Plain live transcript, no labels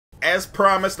as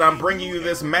promised, I'm bringing you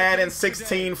this Madden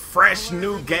 16 fresh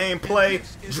new gameplay,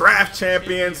 Draft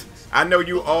Champions. I know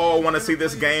you all want to see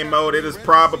this game mode. It is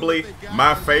probably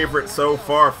my favorite so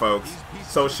far, folks.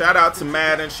 So shout out to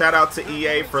Madden, shout out to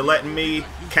EA for letting me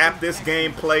cap this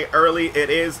gameplay early. It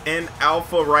is in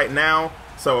alpha right now.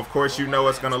 So of course you know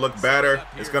it's going to look better,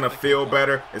 it's going to feel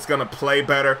better, it's going to play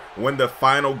better when the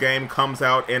final game comes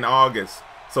out in August.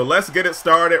 So let's get it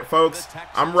started, folks.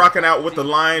 I'm rocking out with the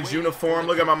Lions uniform.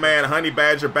 Look at my man Honey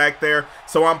Badger back there.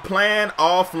 So I'm playing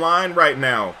offline right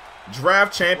now.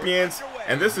 Draft Champions,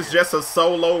 and this is just a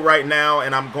solo right now,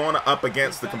 and I'm going up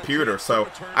against the computer. So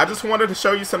I just wanted to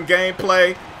show you some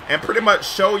gameplay and pretty much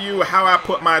show you how I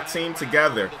put my team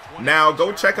together. Now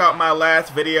go check out my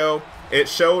last video. It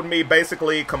showed me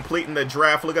basically completing the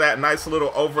draft. Look at that nice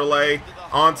little overlay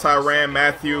on Tyrann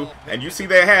Mathieu. And you see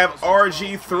they have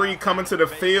RG3 coming to the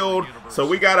field. So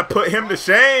we got to put him to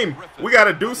shame. We got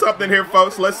to do something here,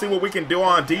 folks. Let's see what we can do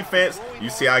on defense. You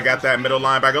see I got that middle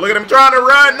linebacker. Look at him trying to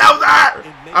run. No, sir!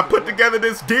 I put together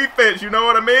this defense. You know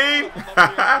what I mean?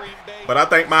 But I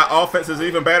think my offense is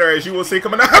even better, as you will see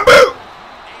coming out. Boom!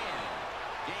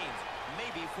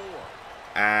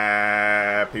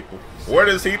 People. Where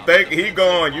does he think he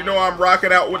going? You know I'm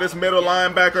rocking out with this middle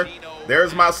linebacker.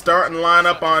 There's my starting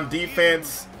lineup on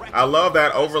defense. I love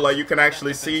that overlay. You can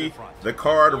actually see the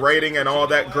card rating and all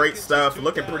that great stuff.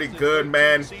 Looking pretty good,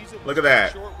 man. Look at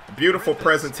that. Beautiful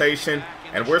presentation.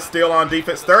 And we're still on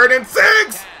defense. 3rd and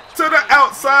 6 to the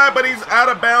outside, but he's out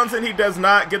of bounds and he does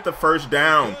not get the first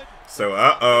down.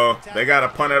 So, they got to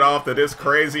punt it off to this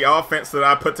crazy offense that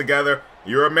I put together.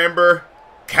 You remember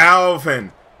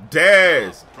Calvin,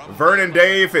 Dez, Vernon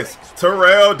Davis,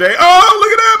 Terrell Day. Oh,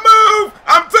 look at that move!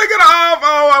 I'm taking off.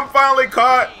 Oh, I'm finally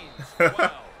caught.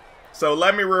 So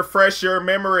let me refresh your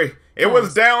memory. It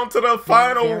was down to the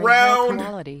final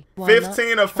round,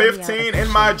 15 of 15 in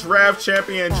my draft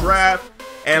champion draft.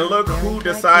 And look who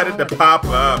decided to pop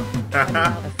up.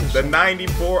 The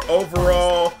 94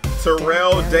 overall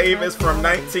Terrell Davis from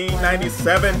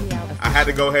 1997. I had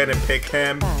to go ahead and pick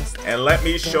him. And let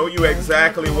me show you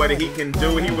exactly what he can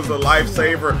do. He was a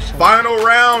lifesaver. Final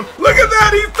round. Look at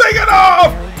that. He's taking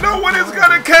off. No one is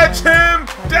going to catch him.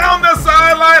 Down the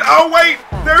sideline. Oh, wait.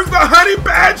 There's the Honey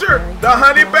Badger. The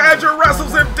Honey Badger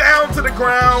wrestles him down to the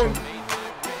ground.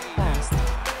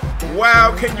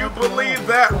 Wow, can you believe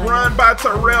that run by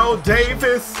Terrell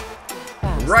Davis?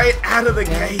 Right out of the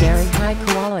gate,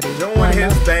 doing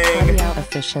his thing.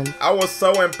 I was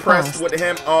so impressed with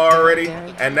him already,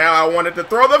 and now I wanted to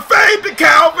throw the fade to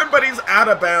Calvin, but he's out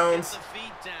of bounds.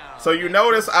 So you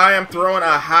notice I am throwing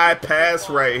a high pass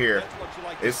right here.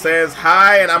 It says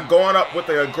high, and I'm going up with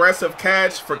the aggressive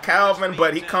catch for Calvin,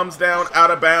 but he comes down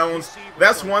out of bounds.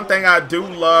 That's one thing I do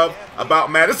love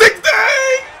about Madden 16.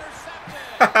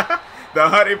 The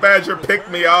Honey Badger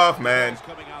picked me off, man.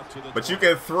 But you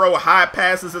can throw high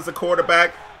passes as a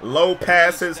quarterback, low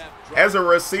passes. As a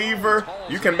receiver,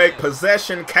 you can make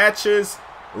possession catches,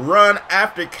 run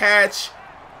after catch,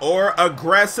 or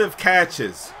aggressive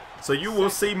catches. So you will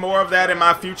see more of that in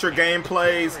my future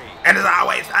gameplays. And as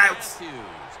always, folks,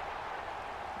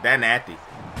 that natty.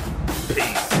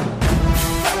 Peace.